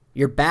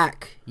You're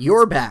back.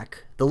 You're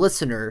back. The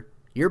listener,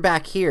 you're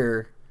back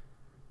here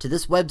to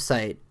this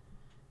website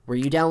where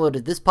you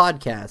downloaded this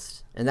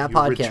podcast and that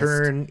podcast.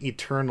 Return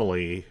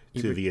eternally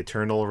to the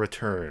eternal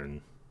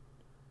return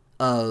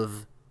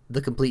of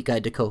The Complete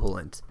Guide to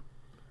Koholint.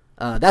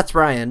 That's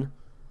Ryan.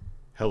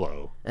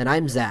 Hello. And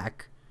I'm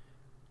Zach.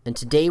 And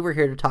today we're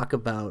here to talk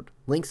about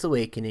Link's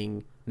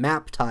Awakening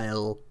map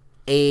tile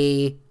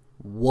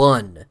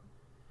A1.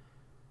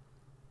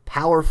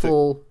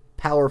 Powerful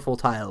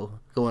tile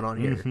going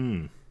on here.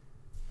 Mm-hmm.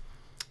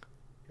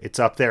 It's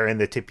up there in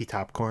the tippy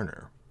top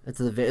corner. It's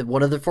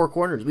one of the four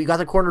corners. We got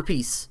the corner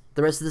piece.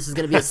 The rest of this is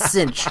going to be a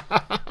cinch.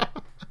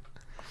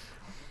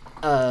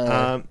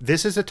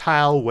 This is a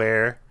tile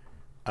where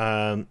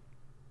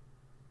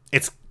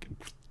it's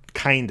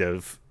kind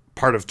of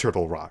part of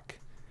Turtle Rock.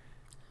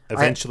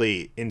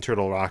 Eventually, in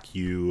Turtle Rock,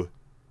 you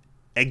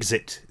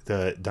exit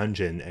the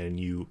dungeon and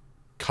you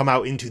come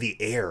out into the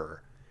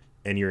air,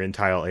 and you're in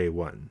tile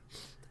A1.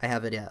 I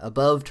have it, yeah.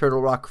 Above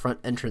Turtle Rock front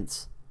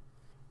entrance.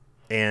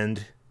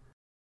 And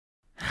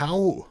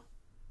how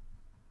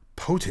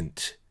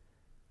potent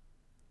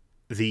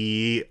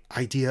the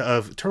idea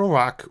of Turtle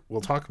Rock,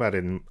 we'll talk about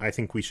it, and I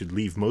think we should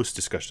leave most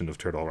discussion of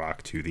Turtle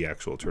Rock to the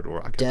actual Turtle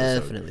Rock episode.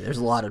 Definitely. There's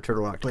a lot of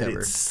Turtle Rock to cover. But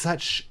it's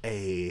such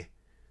a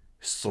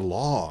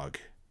slog.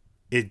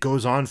 It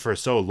goes on for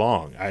so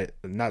long.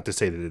 Not to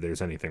say that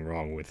there's anything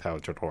wrong with how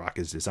Turtle Rock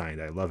is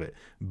designed. I love it.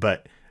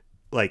 But,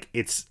 like,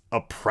 it's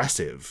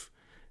oppressive.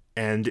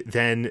 And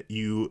then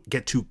you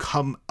get to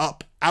come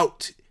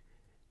out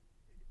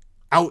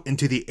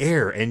into the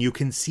air, and you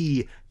can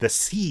see the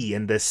sea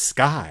and the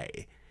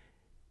sky.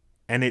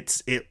 And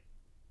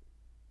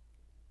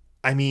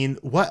I mean,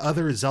 what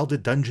other Zelda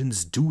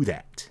dungeons do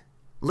that?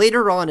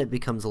 Later on, it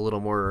becomes a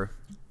little more...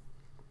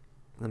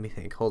 Let me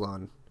think. Hold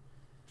on.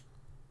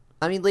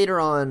 I mean,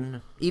 later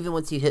on, even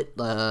once you hit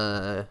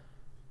Ocarina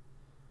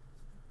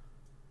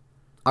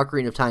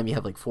of Time, you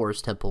have, like,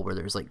 Forest Temple, where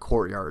there's, like,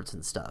 courtyards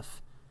and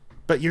stuff.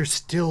 But you're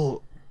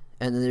still...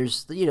 And then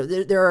there's, you know,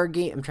 there are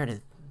games... I'm trying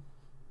to...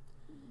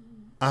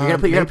 You're gonna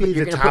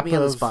put me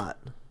on the spot.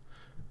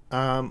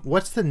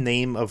 What's the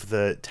name of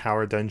the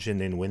tower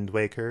dungeon in Wind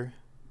Waker?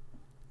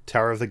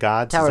 Tower of the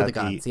Gods? Tower of the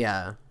Gods,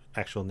 yeah.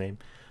 Actual name?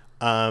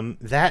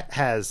 That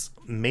has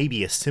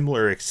maybe a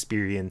similar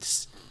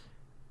experience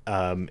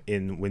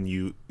in when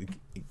you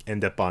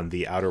end up on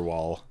the outer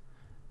wall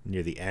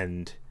near the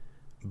end.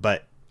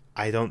 But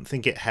I don't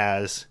think it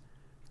has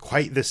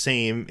quite the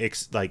same,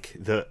 like,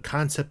 the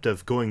concept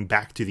of going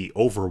back to the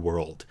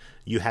overworld.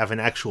 You have an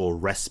actual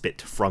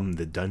respite from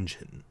the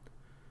dungeon.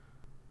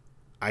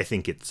 I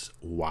think it's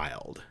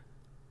wild.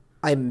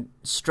 I'm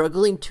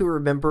struggling to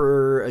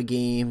remember a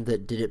game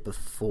that did it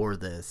before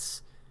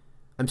this.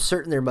 I'm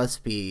certain there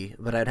must be,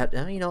 but I'd have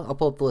to, I'll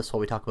pull up the list while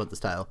we talk about the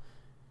style.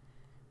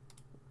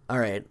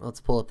 Alright,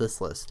 let's pull up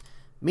this list.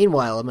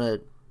 Meanwhile, I'm going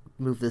to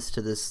move this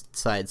to this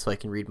side so I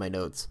can read my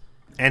notes.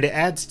 And it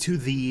adds to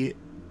the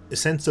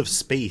sense of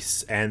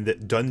space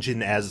and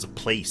dungeon as a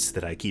place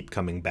that I keep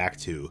coming back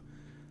to,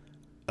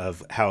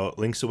 of how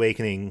Link's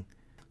Awakening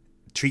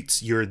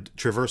treats your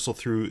traversal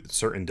through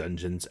certain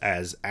dungeons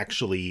as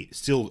actually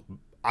still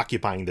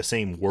occupying the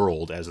same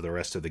world as the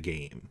rest of the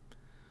game.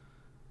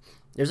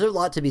 There's a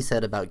lot to be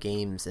said about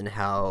games and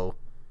how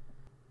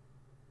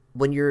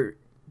when you're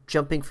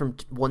jumping from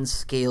one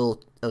scale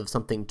of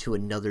something to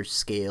another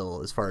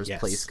scale as far as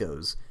place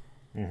goes.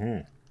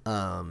 Mm-hmm.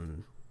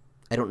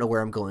 I don't know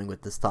where I'm going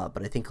with this thought,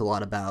 but I think a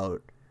lot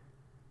about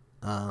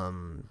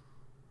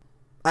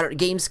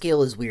game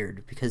scale is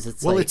weird because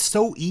it's it's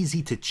so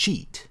easy to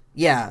cheat.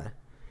 Yeah.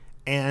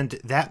 And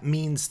that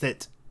means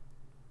that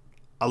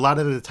a lot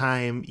of the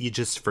time you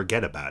just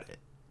forget about it.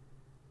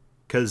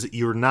 Because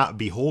you're not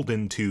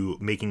beholden to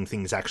making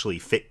things actually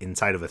fit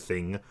inside of a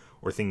thing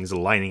or things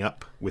lining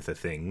up with a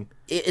thing.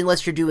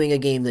 Unless you're doing a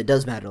game that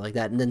does matter like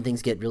that, and then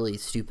things get really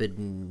stupid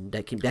and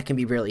that can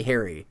be really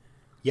hairy.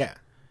 Yeah.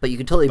 But you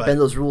can totally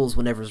bend those rules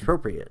whenever it's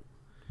appropriate.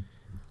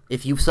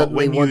 If you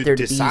suddenly want there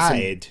to be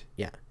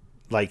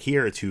like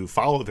here, to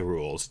follow the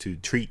rules, to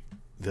treat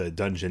the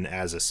dungeon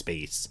as a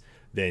space,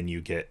 then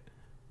you get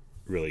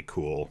really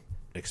cool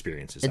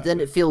experiences. And then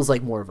it feels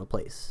like more of a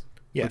place,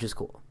 which is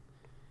cool.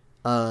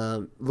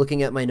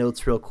 Looking at my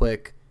notes real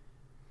quick,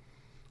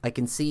 I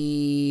can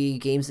see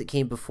games that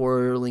came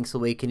before Link's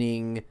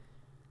Awakening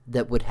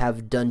that would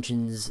have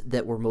dungeons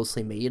that were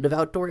mostly made of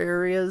outdoor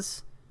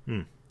areas.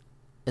 Hmm.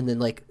 And then,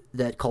 like,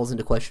 that calls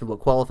into question what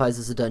qualifies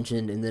as a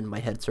dungeon, and then my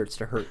head starts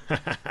to hurt.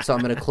 So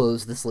I'm going to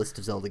close this list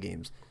of Zelda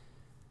games.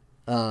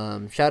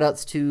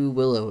 Shoutouts to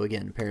Willow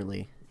again,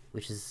 apparently,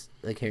 which is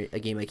a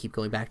game I keep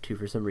going back to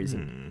for some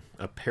reason.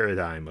 A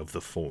paradigm of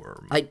the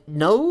form. I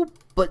know,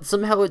 but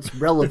somehow it's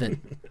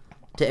relevant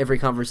to every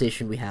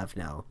conversation we have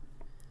now.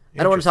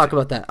 I don't want to talk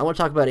about that. I want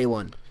to talk about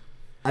A1.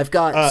 I've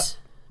got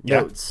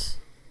notes.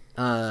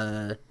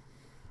 It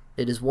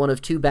is one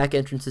of two back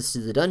entrances to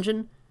the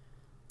dungeon.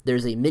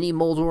 There's a mini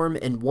Moldworm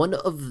and one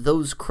of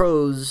those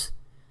crows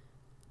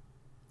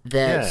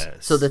that... Yes.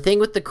 So the thing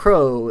with the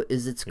crow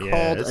is it's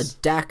called a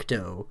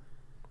Dacto,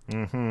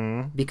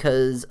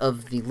 because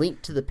of the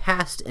Link to the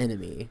Past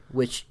enemy,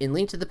 which in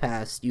Link to the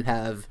Past you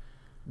have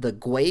the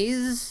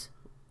Gways,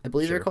 I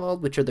believe they're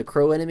called, which are the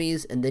crow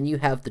enemies, and then you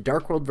have the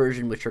Dark World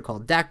version, which are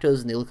called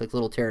Dactos, and they look like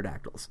little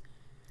pterodactyls.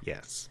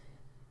 Yes.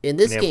 In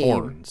this and game,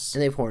 horns.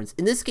 and they have horns.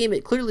 In this game,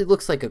 it clearly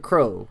looks like a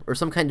crow or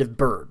some kind of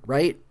bird,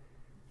 right?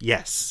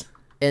 Yes.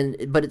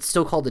 But it's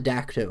still called a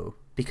Dacto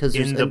because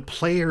in the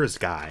player's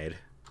guide,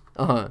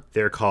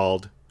 they're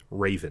called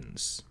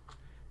ravens.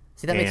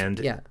 See, that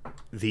and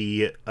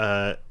the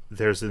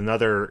there's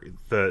another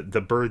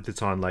the bird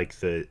that's on like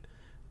the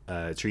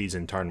trees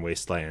in Tarn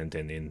Wasteland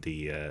and in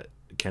the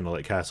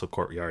Candlelit Castle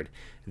courtyard,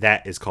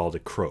 that is called a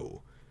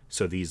crow.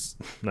 So these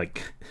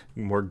like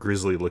more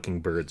grisly looking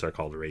birds are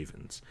called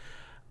ravens.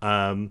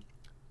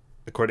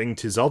 According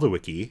to Zelda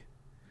Wiki,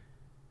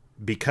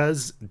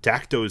 because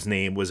Dacto's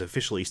name was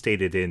officially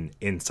stated in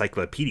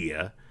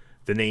Encyclopedia,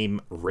 the name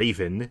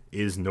Raven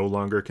is no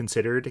longer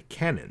considered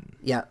canon.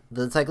 Yeah,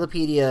 the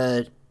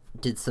Encyclopedia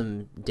did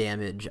some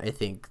damage, I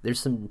think. There's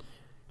some...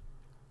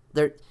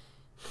 Man.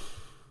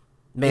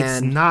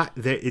 It's not...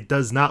 It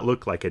does not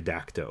look like a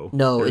Dacto.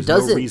 No, There's it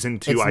doesn't. No reason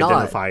to it's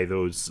identify not.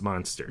 Those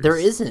monsters. There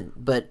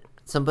isn't, but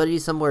somebody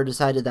somewhere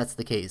decided that's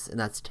the case, and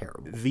that's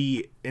terrible.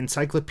 The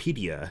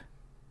Encyclopedia...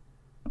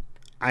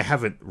 I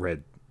haven't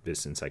read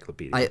this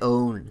encyclopedia. I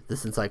own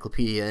this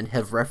encyclopedia and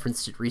have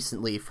referenced it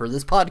recently for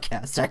this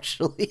podcast,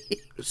 actually.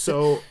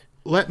 So,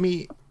 let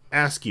me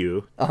ask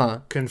you,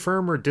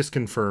 confirm or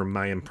disconfirm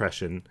my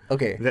impression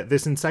that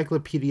this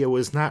encyclopedia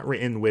was not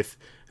written with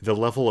the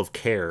level of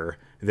care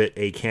that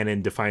a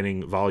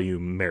canon-defining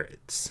volume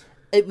merits.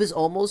 It was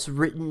almost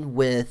written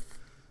with,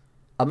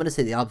 I'm going to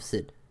say the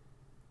opposite,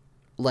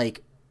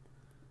 like,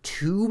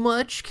 too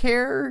much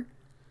care,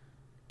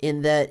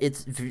 in that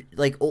it's,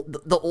 like,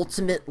 the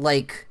ultimate,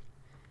 like,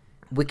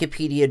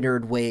 Wikipedia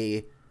nerd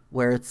way,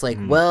 where it's like,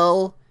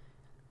 well,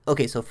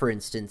 okay, so for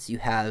instance, you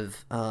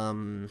have,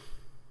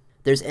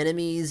 there's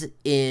enemies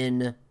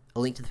in A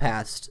Link to the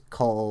Past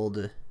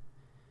called,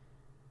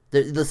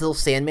 this little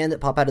sandman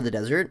that pop out of the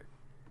desert,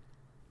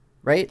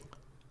 right?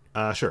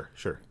 Sure.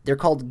 They're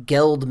called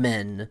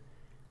Geldmen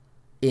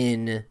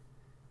in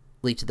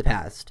Link to the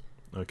Past.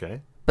 Okay.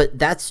 But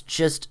that's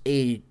just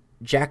a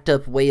jacked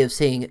up way of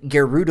saying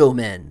Gerudo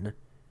men.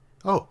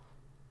 Oh.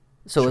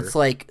 So it's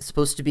like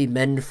supposed to be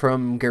men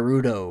from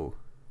Gerudo,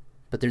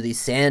 but they're these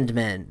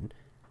sandmen.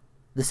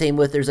 The same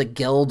with there's a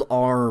Geld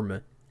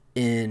arm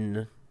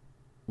in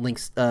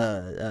Link's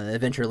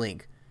Adventure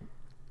Link.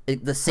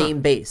 The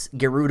same base,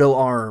 Gerudo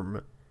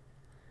arm.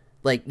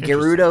 Like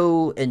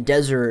Gerudo and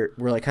desert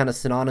were like kind of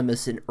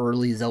synonymous in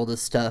early Zelda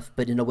stuff,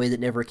 but in a way that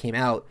never came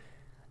out.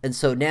 And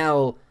so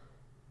now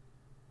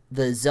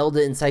the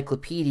Zelda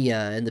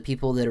Encyclopedia and the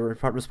people that are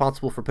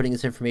responsible for putting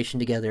this information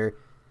together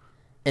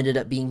ended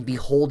up being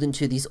beholden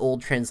to these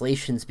old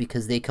translations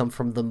because they come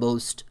from the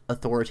most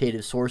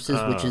authoritative sources,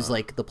 which is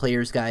like the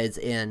player's guides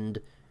and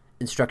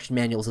instruction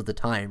manuals of the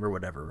time or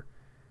whatever.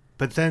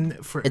 But then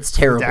for it's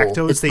terrible.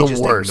 Dactos, it's they the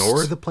just worst.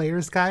 Ignore the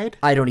player's guide?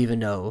 I don't even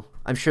know.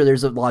 I'm sure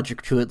there's a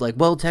logic to it, like,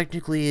 well,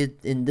 technically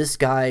in this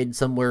guide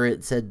somewhere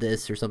it said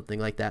this or something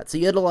like that. So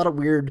you had a lot of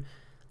weird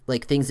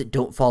like things that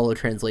don't follow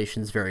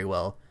translations very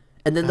well.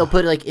 And then they'll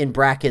put like in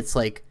brackets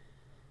like,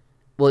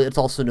 well, it's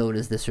also known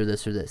as this or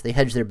this or this. They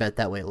hedge their bet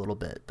that way a little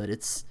bit, but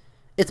it's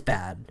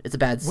bad. It's a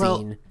bad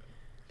scene.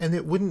 And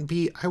it wouldn't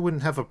be, I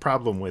wouldn't have a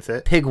problem with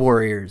it. Pig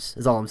warriors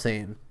is all I'm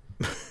saying.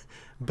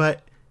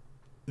 But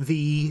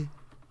the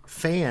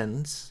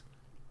fans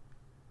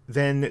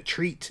then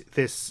treat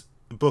this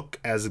book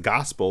as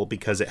gospel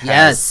because it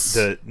has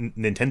the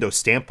Nintendo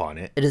stamp on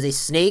it. It is a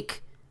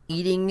snake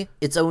eating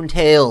its own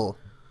tail.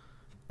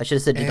 I should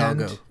have said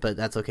Dodongo, but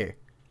that's okay.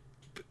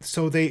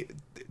 So they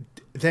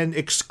then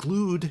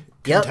exclude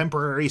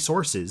contemporary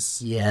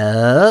sources.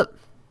 Yep.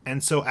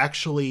 And so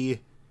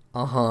actually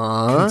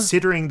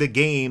considering the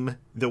game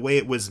the way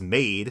it was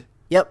made.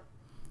 Yep.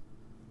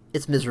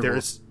 It's miserable.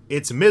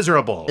 It's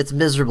miserable. It's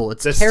miserable.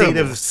 It's the terrible. State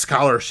of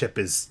scholarship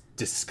is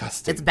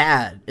disgusting. It's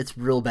bad. It's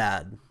real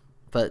bad.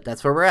 But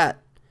that's where we're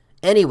at.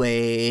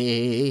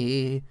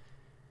 Anyway,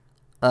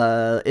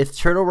 if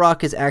Turtle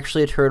Rock is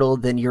actually a turtle,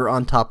 then you're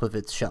on top of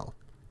its shell.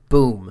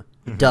 Boom.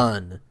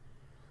 Done.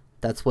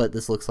 That's what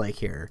this looks like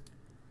here.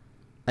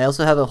 I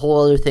also have a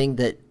whole other thing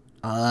that,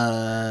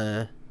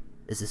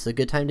 is this a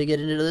good time to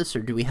get into this, or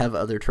do we have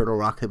other Turtle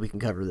Rock that we can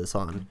cover this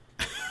on?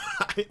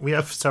 We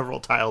have several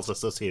tiles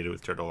associated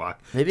with Turtle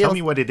Rock. Tell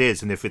me what it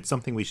is, and if it's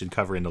something we should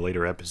cover in a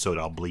later episode,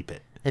 I'll bleep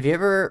it. Have you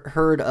ever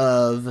heard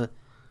of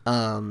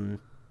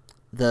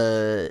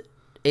the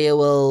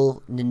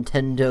AOL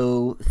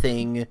Nintendo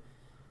thing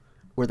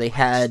where they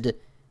had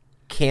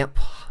Camp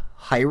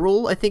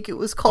Hyrule, I think it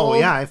was called? Oh,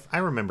 yeah, I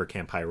remember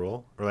Camp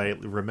Hyrule, or I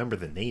remember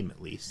the name at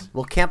least.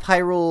 Well, Camp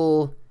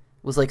Hyrule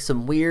was like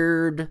some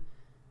weird...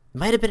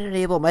 Might have been on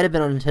AOL, might have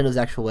been on Nintendo's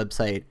actual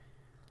website,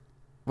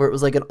 where it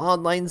was like an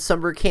online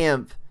summer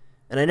camp,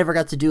 and I never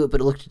got to do it, but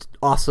it looked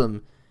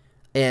awesome.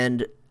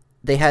 And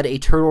they had a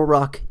Turtle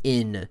Rock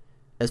Inn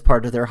as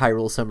part of their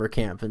Hyrule summer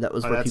camp, and that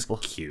was where that's people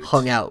cute.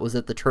 hung out, was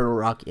at the Turtle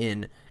Rock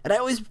Inn. And I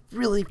always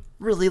really,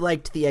 really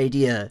liked the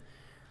idea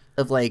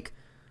of, like,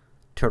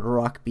 Turtle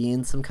Rock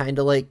being some kind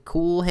of, like,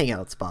 cool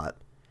hangout spot.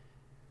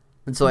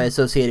 And so I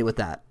associated with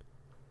that.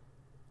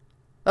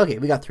 Okay,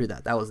 we got through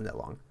that. That wasn't that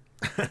long.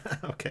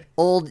 Okay.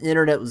 Old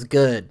internet was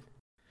good.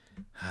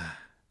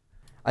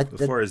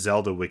 Before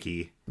Zelda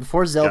Wiki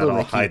Zelda got all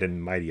Wiki, high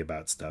and mighty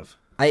about stuff.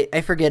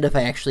 I forget if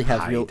I actually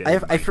have real.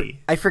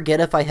 I forget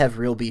if I have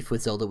real beef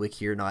with Zelda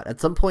Wiki or not.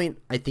 At some point,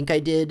 I think I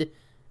did,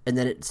 and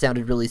then it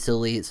sounded really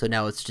silly. So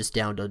now it's just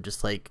down to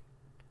just like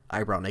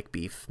ironic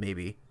beef,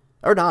 maybe,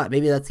 or not.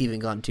 Maybe that's even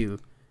gone too.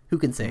 Who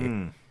can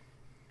say?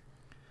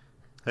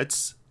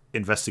 Let's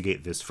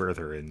investigate this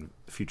further in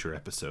future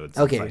episodes.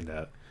 Okay, and find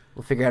out.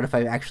 We'll figure out if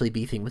I'm actually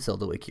beefing with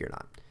Zelda Wiki or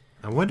not.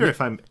 I wonder if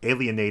I'm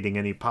alienating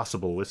any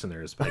possible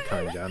listeners by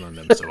coming down on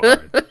them so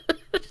hard.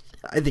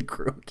 I think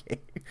we're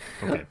okay.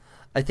 Okay.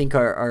 I think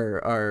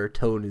our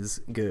tone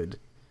is good.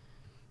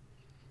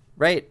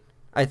 Right?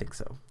 I think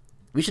so.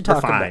 We should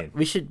talk about.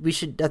 We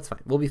should. That's fine.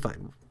 We'll be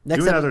fine.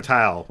 Do another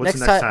tile. What's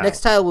the next tile?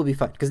 Next tile will be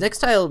fine because next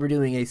tile we're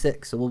doing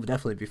A6, so we'll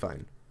definitely be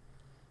fine.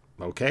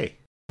 Okay.